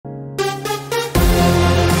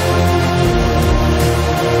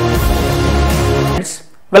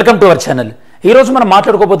Welcome to our channel. ఈరోజు మనం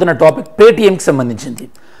మాట్లాడుకోబోతున్న topic పేటీఎంకి సంబంధించింది.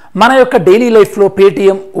 మన యొక్క డైలీ లైఫ్లో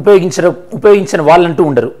పేటీఎం ఉపయోగించిన వాళ్ళంటూ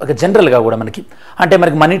ఉండరు. ఒక జనరల్గా కూడా మనకి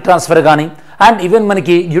మనీ ట్రాన్స్ఫర్ కానీ అండ్ ఈవెన్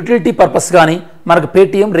మనకి యూటిలిటీ పర్పస్ కానీ మనకు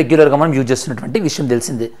పేటీఎం రెగ్యులర్గా మనం యూజ్ చేస్తున్నటువంటి విషయం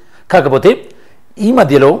తెలిసిందే. కాకపోతే ఈ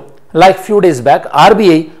మధ్యలో like few days back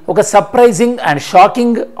RBI ఒక సర్ప్రైజింగ్ అండ్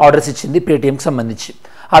షాకింగ్ ఆర్డర్స్ ఇచ్చింది పేటీఎంకి సంబంధించి.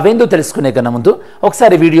 అవేందో తెలుసుకునే కన్నా ముందు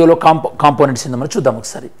ఒకసారి వీడియోలో కాంపోనెంట్స్ ఏందో మనం చూద్దాం.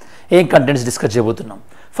 ఒకసారి ఏం కంటెంట్స్ డిస్కస్ చేయబోతున్నాం.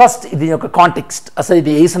 ఫస్ట్ ఇది యొక్క కాంటెక్స్ట్, అసలు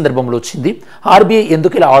ఇది ఏ సందర్భంలో వచ్చింది, ఆర్బీఐ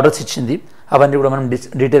ఎందుకు ఇలా ఆర్డర్స్ ఇచ్చింది, అవన్నీ కూడా మనం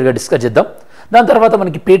డీటెయిల్గా డిస్కస్ చేద్దాం. దాని తర్వాత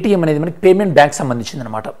మనకి పేటీఎం అనేది మనకి పేమెంట్ బ్యాంక్ సంబంధించింది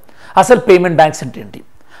అనమాట. అసలు పేమెంట్ బ్యాంక్స్ అంటే ఏంటి,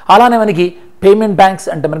 అలానే మనకి పేమెంట్ బ్యాంక్స్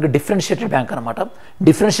అంటే మనకి డిఫరెన్షియేటెడ్ బ్యాంక్ అనమాట.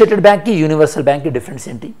 డిఫరెన్షియేటెడ్ బ్యాంక్కి యూనివర్సల్ బ్యాంక్కి డిఫరెన్స్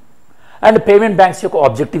ఏంటి, అండ్ పేమెంట్ బ్యాంక్స్ యొక్క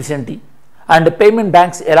ఆబ్జెక్టివ్స్ ఏంటి, అండ్ పేమెంట్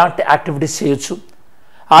బ్యాంక్స్ ఎలాంటి యాక్టివిటీస్ చేయొచ్చు,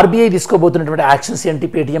 ఆర్బీఐ తీసుకోబోతున్నటువంటి యాక్షన్స్ ఏంటి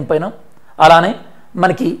పేటీఎం పైన, అలానే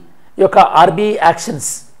మనకి ఈ యొక్క ఆర్బీఐ యాక్షన్స్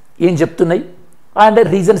ఏం చెప్తున్నాయి అండ్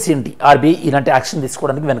రీజన్స్ ఏంటి ఆర్బీఐ ఇలాంటి యాక్షన్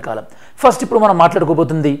తీసుకోవడానికి వెనకాల. ఫస్ట్ ఇప్పుడు మనం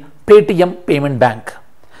మాట్లాడుకోబోతుంది పేటీఎం పేమెంట్ బ్యాంక్.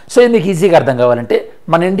 సో ఇది మీకు ఈజీగా అర్థం కావాలంటే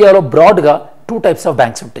మన ఇండియాలో బ్రాడ్గా 2 types ఆఫ్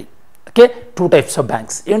బ్యాంక్స్ ఉంటాయి. Okay, 2 types of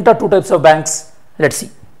banks. ఏంటో 2 types of banks, let's see.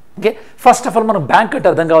 Okay, first of all మనం బ్యాంక్ అంటే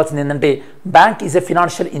అర్థం కావాల్సింది ఏంటంటే bank is a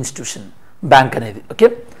financial institution bank అనేది. ఓకే,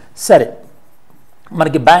 సరే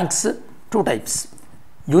మనకి banks 2 types,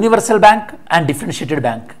 universal bank and differentiated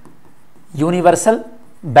bank. Universal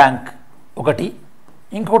bank ఒకటి,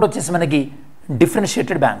 ఇంకొకటి వచ్చేసి మనకి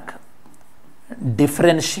differentiated bank.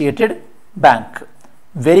 Differentiated bank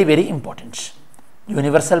very very important.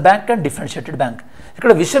 Universal bank and differentiated bank.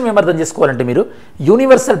 ఇక్కడ విషయం ఏమర్థం చేసుకోవాలంటే మీరు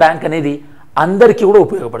యూనివర్సల్ బ్యాంక్ అనేది అందరికీ కూడా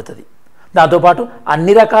ఉపయోగపడుతుంది. దాంతోపాటు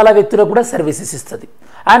అన్ని రకాల వ్యక్తులకు కూడా సర్వీసెస్ ఇస్తుంది.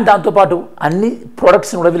 అండ్ దాంతోపాటు అన్ని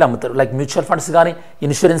ప్రోడక్ట్స్ని కూడా వీళ్ళు అమ్ముతారు, లైక్ మ్యూచువల్ ఫండ్స్ కానీ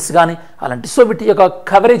ఇన్సూరెన్స్ కానీ అలాంటి. సో వీటి యొక్క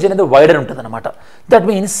కవరేజ్ అనేది వైడర్ ఉంటుంది అనమాట. దట్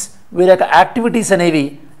మీన్స్ వీళ్ళ యొక్క యాక్టివిటీస్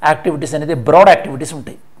అనేది బ్రాడ్ యాక్టివిటీస్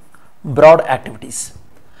ఉంటాయి, బ్రాడ్ యాక్టివిటీస్.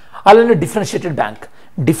 అలానే డిఫరెన్షియేటెడ్ బ్యాంక్.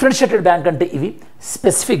 డిఫరెన్షియేటెడ్ బ్యాంక్ అంటే ఇవి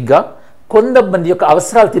స్పెసిఫిక్గా కొంతమంది యొక్క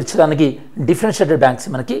అవసరాలు తీర్చడానికి డిఫరెన్షియేటెడ్ బ్యాంక్స్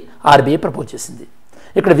మనకి ఆర్బీఐ ప్రపోజ్ చేసింది.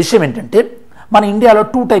 ఇక్కడ విషయం ఏంటంటే మన ఇండియాలో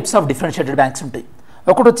 2 types ఆఫ్ డిఫరెన్షియేటెడ్ బ్యాంక్స్ ఉంటాయి.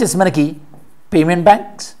 ఒకటి వచ్చేసి మనకి పేమెంట్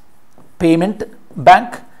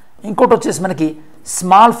బ్యాంక్, ఇంకోటి వచ్చేసి మనకి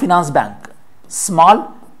స్మాల్ ఫినాన్స్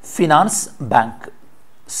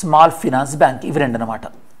బ్యాంక్. ఇవి రెండు అనమాట.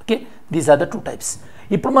 Okay, these are the 2 types.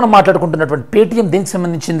 ఇప్పుడు మనం మాట్లాడుకుంటున్నటువంటి పేటీఎం దేనికి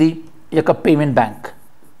సంబంధించింది, ఈ యొక్క payment bank.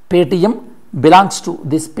 Paytm belongs to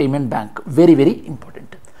this payment bank, very very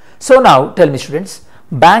important. So now tell me students,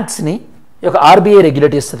 బ్యాంక్స్ని ఈ యొక్క ఆర్బీఐ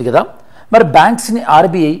రెగ్యులేట్ చేస్తుంది కదా, మరి బ్యాంక్స్ని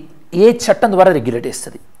ఆర్బీఐ ఏ చట్టం ద్వారా రెగ్యులేట్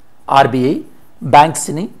చేస్తుంది, ఆర్బీఐ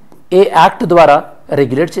బ్యాంక్స్ని ఏ యాక్ట్ ద్వారా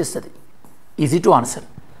రెగ్యులేట్ చేస్తుంది? Easy to answer.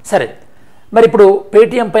 సరే, మరి ఇప్పుడు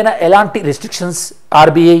పేటీఎం పైన ఎలాంటి రెస్ట్రిక్షన్స్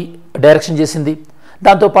ఆర్బీఐ డైరెక్షన్ చేసింది,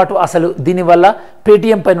 దాంతోపాటు అసలు దీనివల్ల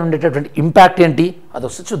పేటీఎం పైన ఉండేటటువంటి ఇంపాక్ట్ ఏంటి, అది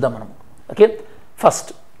వస్తే చూద్దాం మనం. ఓకే, ఫస్ట్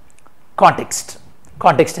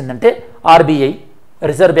కాంటెక్స్ట్ ఏంటంటే RBI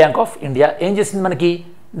reserve bank of India ఏం చేసింది మనకి,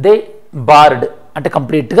 దే బార్డ్ అంటే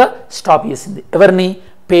కంప్లీట్గా స్టాప్ చేసింది ఎవరిని,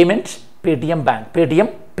 పేటీఎం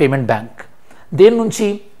పేమెంట్ బ్యాంక్. దేని నుంచి,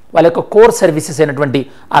 వాళ్ళ యొక్క కోర్ సర్వీసెస్ అయినటువంటి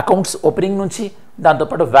అకౌంట్స్ ఓపెనింగ్ నుంచి,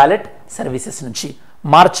 దాంతోపాటు వ్యాలెట్ సర్వీసెస్ నుంచి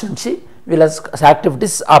మార్చ్ నుంచి వీళ్ళ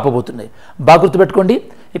యాక్టివిటీస్ ఆపబోతున్నాయి. బాగా గుర్తుపెట్టుకోండి,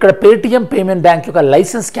 ఇక్కడ పేటీఎం పేమెంట్ బ్యాంక్ యొక్క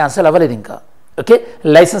లైసెన్స్ క్యాన్సిల్ అవ్వలేదు ఇంకా. ఓకే,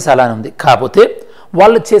 లైసెన్స్ అలానే ఉంది, కాకపోతే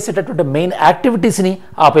వాళ్ళు చేసేటటువంటి మెయిన్ యాక్టివిటీస్ని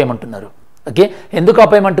ఆపేయమంటున్నారు. ఓకే, ఎందుకు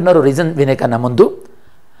ఆపేయమంటున్నారు రీజన్ వినే కన్నా ముందు,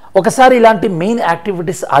 ఒకసారి ఇలాంటి మెయిన్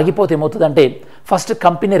యాక్టివిటీస్ ఆగిపోతే ఏమవుతుందంటే ఫస్ట్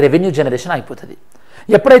కంపెనీ రెవెన్యూ జనరేషన్ ఆగిపోతుంది.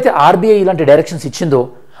 ఎప్పుడైతే ఆర్బీఐ ఇలాంటి డైరెక్షన్స్ ఇచ్చిందో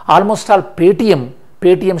ఆల్మోస్ట్ ఆల్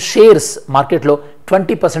పేటీఎం షేర్స్ మార్కెట్లో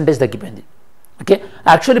 20% తగ్గిపోయింది. ఓకే,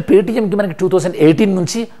 యాక్చువల్లీ పేటీఎంకి మనకి 2018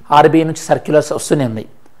 నుంచి ఆర్బీఐ నుంచి సర్క్యులర్స్ వస్తూనే ఉన్నాయి.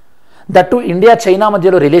 దట్టు ఇండియా చైనా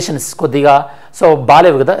మధ్యలో రిలేషన్స్ కొద్దిగా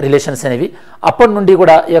బాలేవు కదా రిలేషన్స్ అనేవి. అప్పటి నుండి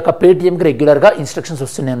కూడా ఈ యొక్క పేటీఎంకి రెగ్యులర్గా ఇన్స్ట్రక్షన్స్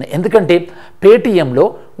వస్తూనే ఉన్నాయి. ఎందుకంటే పేటీఎంలో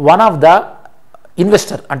వన్ ఆఫ్ ద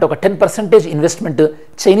ఇన్వెస్టర్ అంటే ఒక 10% ఇన్వెస్ట్మెంట్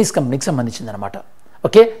చైనీస్ కంపెనీకి సంబంధించింది అనమాట.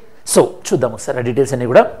 ఓకే, సో చూద్దాం ఒకసారి డీటెయిల్స్ అన్ని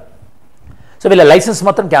కూడా. సో వీళ్ళ లైసెన్స్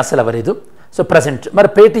మొత్తం క్యాన్సిల్ అవ్వలేదు. సో ప్రజెంట్ మరి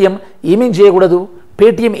పేటీఎం ఏమేం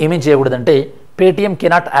చేయకూడదు అంటే పేటీఎం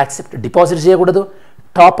కెనాట్ యాక్సెప్ట్ డిపాజిట్ చేయకూడదు,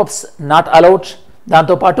 టాప్అప్స్ నాట్ అలౌడ్,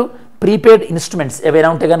 దాంతోపాటు ప్రీపెయిడ్ ఇన్స్ట్రుమెంట్స్ ఏవైనా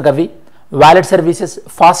ఉంటే కనుక అవి, wallet services,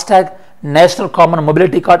 FASTag, national common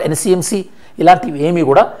mobility card NCMC ఇలాంటివి ఏమీ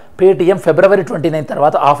కూడా పేటీఎం February 29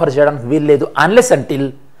 తర్వాత ఆఫర్ చేయడానికి వీల్లేదు. అన్లెస్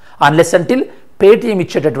అంటిల్ పేటీఎం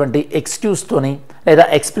ఇచ్చేటటువంటి ఎక్స్క్యూజ్తోని లేదా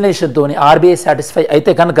ఎక్స్ప్లెనేషన్తోని ఆర్బీఐ సాటిస్ఫై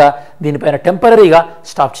అయితే కనుక దీనిపైన టెంపరీగా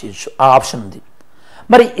స్టాప్ చేయొచ్చు, ఆ ఆప్షన్ ఉంది.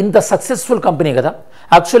 మరి ఇంత సక్సెస్ఫుల్ కంపెనీ కదా,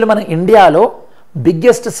 యాక్చువల్లీ మన ఇండియాలో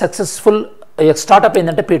బిగ్గెస్ట్ సక్సెస్ఫుల్ స్టార్టప్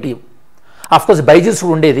ఏంటంటే పేటీఎం. కోర్స్ బైజూస్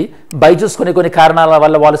ఉండేది. బైజూస్ కొన్ని కారణాల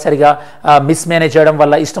వల్ల వాళ్ళు సరిగా మిస్మేనేజ్ చేయడం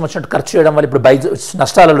వల్ల, ఇష్టం వచ్చినట్టు ఖర్చు చేయడం వల్ల ఇప్పుడు బైజూస్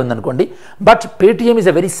నష్టాలలో ఉందనుకోండి. But Paytm is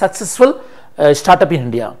a very successful startup in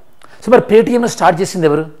India. So మరి పేటిఎం స్టార్ట్ చేసింది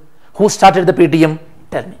ఎవరు? Who started the Paytm?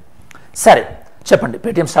 Tell me. సరే చెప్పండి,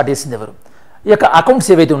 పేటిఎం స్టార్ట్ చేసింది ఎవరు? ఈ యొక్క అకౌంట్స్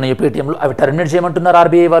ఏవైతే ఉన్నాయో పేటిఎంలో అవి టర్మినేట్ చేయమంటున్నారు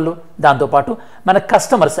ఆర్బీఐ వాళ్ళు. దాంతోపాటు మన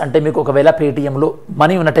కస్టమర్స్ అంటే మీకు ఒకవేళ పేటిఎంలో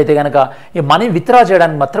మనీ ఉన్నట్టయితే కనుక ఈ మనీ విత్డ్రా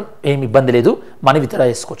చేయడానికి మాత్రం ఏమి ఇబ్బంది లేదు, మనీ విత్డ్రా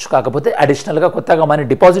చేసుకోవచ్చు. కాకపోతే అడిషనల్గా కొత్తగా మనీ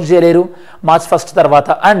డిపాజిట్ చేయలేరు మార్చ్ 1 తర్వాత,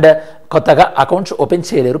 అండ్ కొత్తగా అకౌంట్స్ ఓపెన్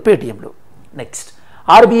చేయలేరు పేటిఎంలో. నెక్స్ట్,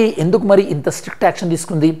 ఆర్బీఐ ఎందుకు మరి ఇంత స్ట్రిక్ట్ యాక్షన్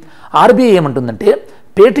తీసుకుంది? ఆర్బీఐ ఏమంటుందంటే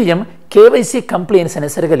పేటిఎం కేవైసీ కంప్లైంట్స్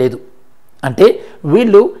అనేది సరిగా లేదు. అంటే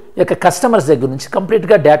వీళ్ళు యొక్క కస్టమర్స్ దగ్గర నుంచి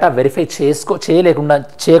కంప్లీట్గా డేటా వెరిఫై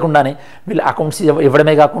చేయకుండానే వీళ్ళ అకౌంట్స్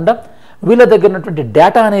ఇవ్వడమే కాకుండా వీళ్ళ దగ్గర ఉన్నటువంటి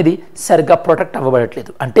డేటా అనేది సరిగ్గా ప్రొటెక్ట్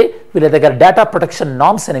అవ్వబడట్లేదు. అంటే వీళ్ళ దగ్గర డేటా ప్రొటెక్షన్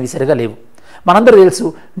నార్మ్స్ అనేవి సరిగా లేవు. మనందరూ తెలుసు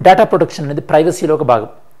డేటా ప్రొటెక్షన్ అనేది ప్రైవసీలో ఒక భాగం.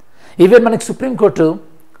 ఈవెన్ మనకి supreme court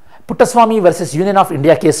Puttaswamy versus union of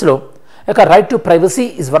India కేసులో యొక్క right to privacy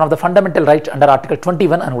is one of the fundamental right under article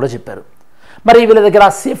 21 అని కూడా చెప్పారు. మరి వీళ్ళ దగ్గర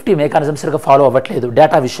ఆ సేఫ్టీ మెకానిజం సరిగా ఫాలో అవ్వట్లేదు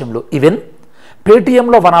డేటా విషయంలో. Even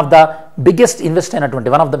పేటిఎంలో one of the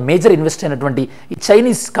major invest అయినటువంటి ఈ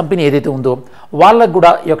చైనీస్ కంపెనీ ఏదైతే ఉందో వాళ్ళకు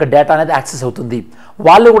కూడా ఈ యొక్క డేటా అనేది యాక్సెస్ అవుతుంది.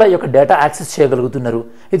 వాళ్ళు కూడా ఈ యొక్క డేటా యాక్సెస్ చేయగలుగుతున్నారు.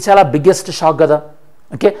 ఇది చాలా బిగ్గెస్ట్ షాక్ కదా.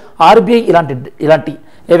 ఓకే, ఆర్బీఐ ఇలాంటి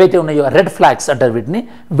ఏవైతే ఉన్నాయో రెడ్ ఫ్లాగ్స్ అంటారు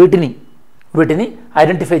వీటిని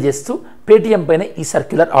ఐడెంటిఫై చేస్తూ పేటిఎం పైన ఈ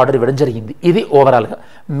సర్క్యులర్ ఆర్డర్ ఇవ్వడం జరిగింది. ఇది ఓవరాల్గా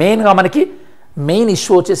మెయిన్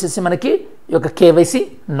ఇష్యూ వచ్చేసేసి మనకి ఈ యొక్క కేవైసీ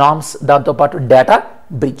నార్మ్స్, దాంతోపాటు డేటా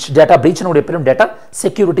బ్రీచ్ అని కూడా చెప్పారు. డేటా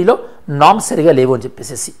సెక్యూరిటీలో నార్మ్స్ సరిగా లేవు అని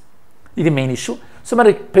చెప్పేసి ఇది మెయిన్ ఇష్యూ. సో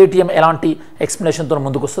మరి పేటిఎం ఎలాంటి ఎక్స్ప్లెనేషన్తో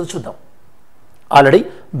ముందుకు వస్తుందో చూద్దాం. ఆల్రెడీ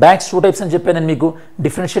బ్యాంక్స్ 2 టైప్స్ అని చెప్పాను నేను మీకు,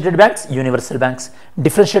 differentiated banks, universal banks.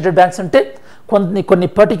 Differentiated banks అంటే కొన్ని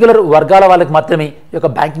పర్టిక్యులర్ వర్గాల వాళ్ళకి మాత్రమే ఈ యొక్క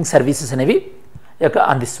బ్యాంకింగ్ సర్వీసెస్ అనేవి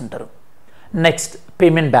అందిస్తుంటారు. నెక్స్ట్,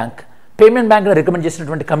 పేమెంట్ బ్యాంక్ని రికమెండ్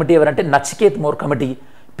చేసినటువంటి కమిటీ ఎవరంటే Nachiket more committee.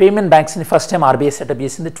 Payment బ్యాంక్స్ని first time RBI setup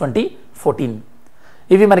చేసింది 2014.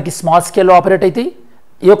 ఇవి మనకి స్మాల్ స్కేల్లో ఆపరేట్ అవుతాయి.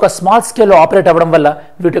 ఈ యొక్క స్మాల్ స్కేల్లో ఆపరేట్ అవ్వడం వల్ల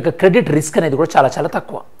వీటి యొక్క క్రెడిట్ రిస్క్ అనేది కూడా చాలా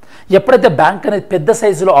తక్కువ. ఎప్పుడైతే బ్యాంక్ అనేది పెద్ద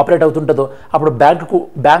సైజులో ఆపరేట్ అవుతుంటుందో అప్పుడు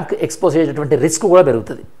బ్యాంక్ ఎక్స్పోజ్ అయ్యేటటువంటి రిస్క్ కూడా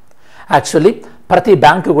పెరుగుతుంది. యాక్చువల్లీ ప్రతి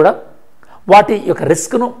బ్యాంకు కూడా వాటి యొక్క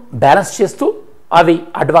రిస్క్ను బ్యాలెన్స్ చేస్తూ అవి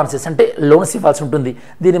అడ్వాన్సెస్ అంటే లోన్స్ ఇవ్వాల్సి ఉంటుంది.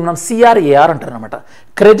 దీన్ని మనం సిఆర్ఏఆర్ అంటారు అనమాట,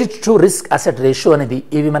 credit to risk asset ratio అనేది.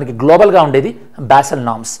 ఇవి మనకి గ్లోబల్గా ఉండేది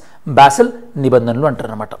బాసెల్ నిబంధనలు అంటారు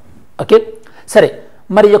అనమాట. ఓకే, సరే.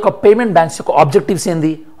 మరి యొక్క పేమెంట్ బ్యాంక్స్ యొక్క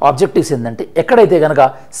ఆబ్జెక్టివ్స్ ఏంటంటే ఎక్కడైతే కనుక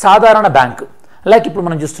సాధారణ బ్యాంక్ లైక్ ఇప్పుడు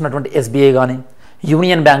మనం చూస్తున్నటువంటి ఎస్బీఐ కానీ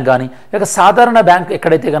యూనియన్ బ్యాంక్ కానీ యొక్క సాధారణ బ్యాంక్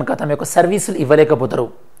ఎక్కడైతే కనుక తమ యొక్క సర్వీసులు ఇవ్వలేకపోతారో,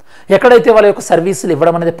 ఎక్కడైతే వాళ్ళ యొక్క సర్వీసులు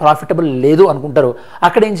ఇవ్వడం అనేది ప్రాఫిటబుల్ లేదు అనుకుంటారో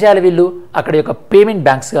అక్కడ ఏం చేయాలి వీళ్ళు? అక్కడ యొక్క పేమెంట్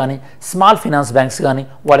బ్యాంక్స్ కానీ స్మాల్ ఫినాన్స్ బ్యాంక్స్ కానీ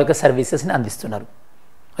వాళ్ళ యొక్క సర్వీసెస్ని అందిస్తున్నారు.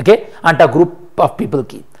 ఓకే, అంటే ఆ గ్రూప్ ఆఫ్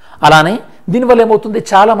పీపుల్కి. అలానే దీనివల్ల ఏమవుతుంది,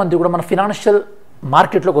 చాలామంది కూడా మన ఫినాన్షియల్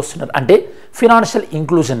మార్కెట్లోకి వస్తున్నారు. అంటే ఫినాన్షియల్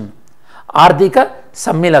ఇంక్లూజన్, ఆర్థిక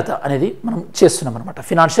సమ్మిళత అనేది మనం చేస్తున్నాం అనమాట.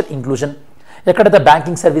 ఫినాన్షియల్ ఇంక్లూజన్ ఎక్కడైతే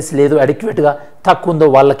బ్యాంకింగ్ సర్వీస్ లేదు, అడిక్వేట్గా తక్కువ ఉందో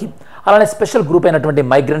వాళ్ళకి, అలానే స్పెషల్ గ్రూప్ అయినటువంటి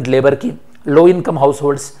మైగ్రెంట్ లేబర్కి, లో income house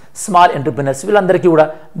holds, small entrepreneurs వీళ్ళందరికీ కూడా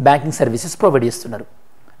బ్యాంకింగ్ సర్వీసెస్ ప్రొవైడ్ చేస్తున్నారు.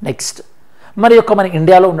 నెక్స్ట్, మరి యొక్క మన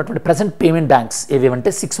ఇండియాలో ఉన్నటువంటి ప్రజెంట్ పేమెంట్ బ్యాంక్స్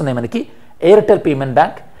ఏవేవంటే 6 ఉన్నాయి మనకి. Airtel payment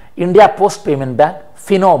bank, India post payment bank,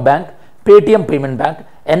 Fino bank, Paytm payment bank,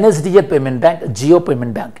 NSDL payment bank, Jio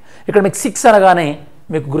payment bank. ఇక్కడ మీకు 6 అనగానే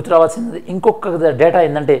మీకు గుర్తు రావాల్సింది ఇంకొక డేటా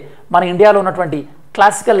ఏంటంటే మన ఇండియాలో ఉన్నటువంటి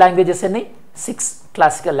క్లాసికల్ లాంగ్వేజెస్ ఎన్ని? 6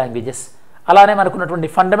 క్లాసికల్ లాంగ్వేజెస్. అలానే మనకున్నటువంటి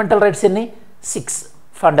ఫండమెంటల్ రైట్స్ ఎన్ని? 6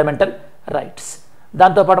 ఫండమెంటల్ రైట్స్.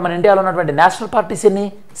 దాంతోపాటు మన ఇండియాలో ఉన్నటువంటి నేషనల్ పార్టీస్ ఎన్ని?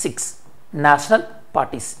 6 నేషనల్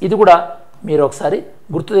పార్టీస్. ఇది కూడా మీరు ఒకసారి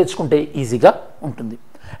గుర్తు తెచ్చుకుంటే ఈజీగా ఉంటుంది.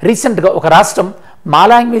 రీసెంట్గా ఒక రాష్ట్రం మా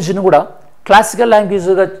లాంగ్వేజ్ని కూడా క్లాసికల్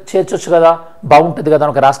లాంగ్వేజ్గా చేర్చొచ్చు కదా, బాగుంటుంది కదా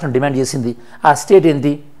అని ఒక రాష్ట్రం డిమాండ్ చేసింది. ఆ స్టేట్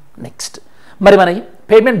ఏంటి? నెక్స్ట్, మరి మన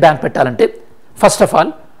పేమెంట్ బ్యాంక్ పెట్టాలంటే ఫస్ట్ ఆఫ్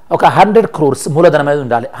ఆల్ ఒక 100 crores మూలధనం అనేది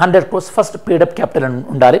ఉండాలి. 100 crores ఫస్ట్ పేడప్ క్యాపిటల్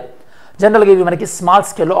ఉండాలి. జనరల్గా ఇవి మనకి స్మాల్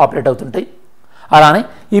స్కేల్లో ఆపరేట్ అవుతుంటాయి. అలానే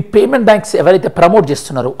ఈ పేమెంట్ బ్యాంక్స్ ఎవరైతే ప్రమోట్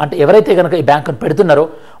చేస్తున్నారో, అంటే ఎవరైతే కనుక ఈ బ్యాంకును పెడుతున్నారో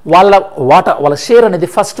వాళ్ళ షేర్ అనేది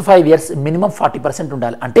ఫస్ట్ 5 years మినిమం 40%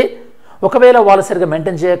 ఉండాలి. అంటే ఒకవేళ వాళ్ళు సరిగ్గా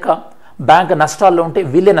మెయింటైన్ చేయక బ్యాంక్ నష్టాల్లో ఉంటే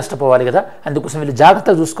వీళ్ళే నష్టపోవాలి కదా, అందుకోసం వీళ్ళు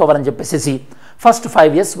జాగ్రత్తగా చూసుకోవాలని చెప్పేసి ఫస్ట్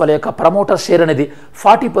 5 years వాళ్ళ యొక్క ప్రమోటర్ షేర్ అనేది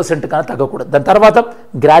 40% కన్నా తగ్గకూడదు. దాని తర్వాత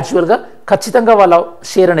గ్రాడ్యువల్గా ఖచ్చితంగా వాళ్ళ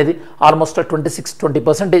షేర్ అనేది ఆల్మోస్ట్ 26%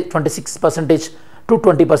 టు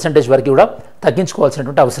 20% వరకు కూడా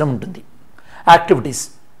తగ్గించుకోవాల్సినటువంటి అవసరం ఉంటుంది. యాక్టివిటీస్,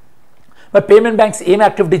 మరి పేమెంట్ బ్యాంక్స్ ఏం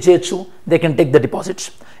యాక్టివిటీ చేయొచ్చు? They can take the deposits.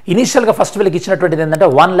 ఇనీషియల్గా ఫస్ట్ వీళ్ళకి ఇచ్చినటువంటిది ఏంటంటే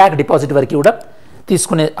 1 lakh డిపాజిట్ వరకు కూడా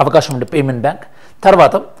తీసుకునే అవకాశం ఉంది పేమెంట్ బ్యాంక్.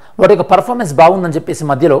 తర్వాత వాటి యొక్క పర్ఫార్మెన్స్ బాగుందని చెప్పేసి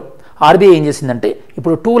మధ్యలో ఆర్బీఐ ఏం చేసిందంటే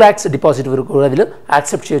ఇప్పుడు 2 lakhs డిపాజిట్ వరకు కూడా వీళ్ళు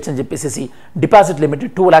యాక్సెప్ట్ చేయొచ్చు అని చెప్పేసి డిపాజిట్ లిమిట్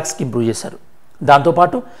 2 lakhsకి ఇంప్రూవ్ చేశారు.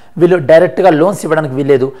 దాంతోపాటు వీళ్ళు డైరెక్ట్గా లోన్స్ ఇవ్వడానికి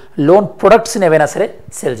వీల్లేదు, లోన్ ప్రొడక్ట్స్ని ఏవైనా సరే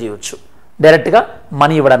సెల్ చేయవచ్చు. డైరెక్ట్గా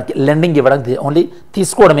మనీ ఇవ్వడానికి, లెండింగ్ ఇవ్వడానికి, ఓన్లీ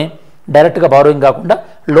తీసుకోవడమే, డైరెక్ట్గా బారోయింగ్ కాకుండా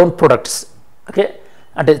లోన్ ప్రొడక్ట్స్, ఓకే,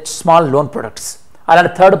 అంటే స్మాల్ లోన్ ప్రొడక్ట్స్.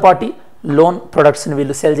 అలాంటి థర్డ్ పార్టీ లోన్ ప్రొడక్ట్స్ని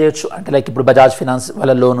వీళ్ళు సెల్ చేయొచ్చు, అంటే లైక్ ఇప్పుడు బజాజ్ ఫినాన్స్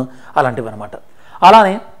వాళ్ళ లోను అలాంటివి అనమాట.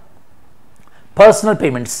 అలానే పర్సనల్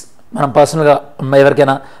పేమెంట్స్, మనం పర్సనల్గా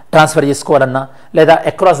ఎవరికైనా ట్రాన్స్ఫర్ చేసుకోవాలన్నా లేదా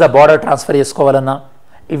అక్రాస్ ద బార్డర్ ట్రాన్స్ఫర్ చేసుకోవాలన్నా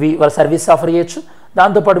ఇవి వాళ్ళ సర్వీస్ ఆఫర్ చేయొచ్చు.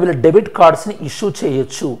 దాంతోపాటు వీళ్ళు డెబిట్ కార్డ్స్ని ఇష్యూ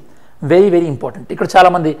చేయొచ్చు. Very very important. ఇక్కడ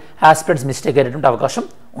చాలామంది ఆస్పిరెంట్స్ మిస్టేక్ అయ్యేటువంటి అవకాశం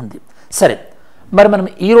ఉంది. సరే, మరి మనం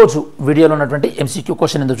ఈరోజు వీడియోలో ఉన్నటువంటి ఎంసీక్యూ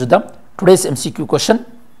క్వశ్చన్ ఎందుకు చూద్దాం. Today's MCQ question.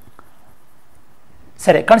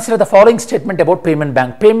 సరే, consider the following statement about payment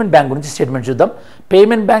bank. Payment bank గురించి స్టేట్మెంట్ చూద్దాం.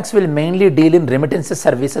 Payment banks will mainly deal in remittances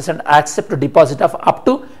services and accept deposit of up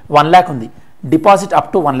to 1 lakh ఉంది. డిపాజిట్ అప్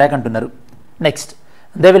టు 1 lakh అంటున్నారు. Next,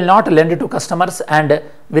 they will not lend to customers and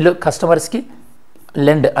వీళ్ళు కస్టమర్స్కి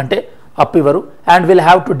lend అంటే up ఇవ్వరు. And will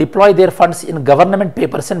have to deploy there funds in government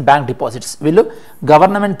papers and bank deposits. వీళ్ళు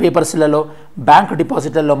government పేపర్స్లలో bank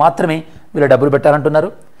డిపాజిట్లలో మాత్రమే వీళ్ళు డబ్బులు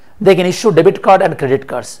పెట్టాలంటున్నారు. They can issue debit card and credit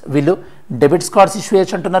cards. వీళ్ళు డెబిట్ కార్డ్స్ ఇష్యూ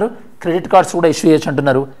చేయొచ్చు అంటున్నారు, క్రెడిట్ కార్డ్స్ కూడా ఇష్యూ చేయొచ్చు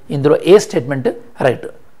అంటున్నారు. ఇందులో ఏ స్టేట్మెంట్ రైట్?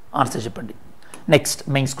 ఆన్సర్ చెప్పండి. Next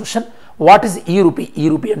mains question, what is ఈ రూపీ? ఈ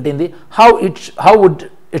రూపీ అంటే ఏంది? How would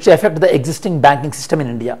its effect the existing banking system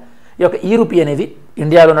in India? ఈ యొక్క ఈ రూపీ అనేది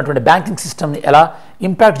ఇండియాలో ఉన్నటువంటి బ్యాంకింగ్ సిస్టమ్ని ఎలా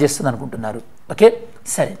ఇంపాక్ట్ చేస్తుంది అనుకుంటున్నారు? ఓకే,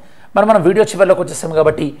 సరే, మనం వీడియో చివరిలోకి వచ్చేసాం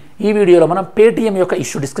కాబట్టి ఈ వీడియోలో మనం పేటీఎం యొక్క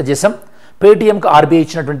ఇష్యూ డిస్కస్ చేసాం. పేటీఎంకి ఆర్బీఐ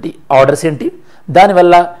ఇచ్చినటువంటి ఆర్డర్స్ ఏంటి,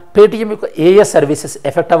 దానివల్ల పేటీఎం యొక్క ఏ సర్వీసెస్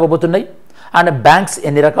ఎఫెక్ట్ అవ్వబోతున్నాయి, అండ్ బ్యాంక్స్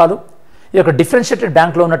ఎన్ని రకాలు, ఈ యొక్క డిఫరెన్షియేటెడ్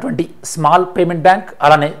బ్యాంక్లో ఉన్నటువంటి small payment bank,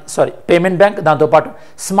 payment bank, దాంతోపాటు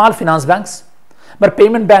స్మాల్ ఫినాన్స్ బ్యాంక్స్, మరి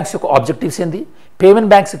పేమెంట్ బ్యాంక్స్ యొక్క ఆబ్జెక్టివ్స్ ఏంది, పేమెంట్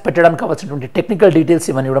బ్యాంక్స్ పెట్టడానికి కావాల్సినటువంటి టెక్నికల్ డీటెయిల్స్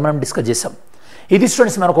ఇవన్నీ కూడా మనం డిస్కస్ చేసాం. ఇది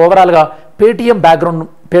స్టూడెంట్స్ మనకు ఓవరాల్గా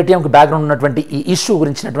పేటీఎంకి బ్యాక్గ్రౌండ్ ఉన్నటువంటి ఈ ఇష్యూ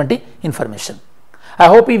గురించినటువంటి ఇన్ఫర్మేషన్. ఐ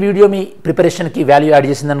హోప్ ఈ వీడియో మీ ప్రిపరేషన్కి వాల్యూ యాడ్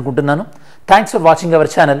చేసింది అనుకుంటున్నాను. Thanks for watching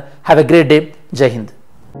our channel. Have a great day. జై హింద్.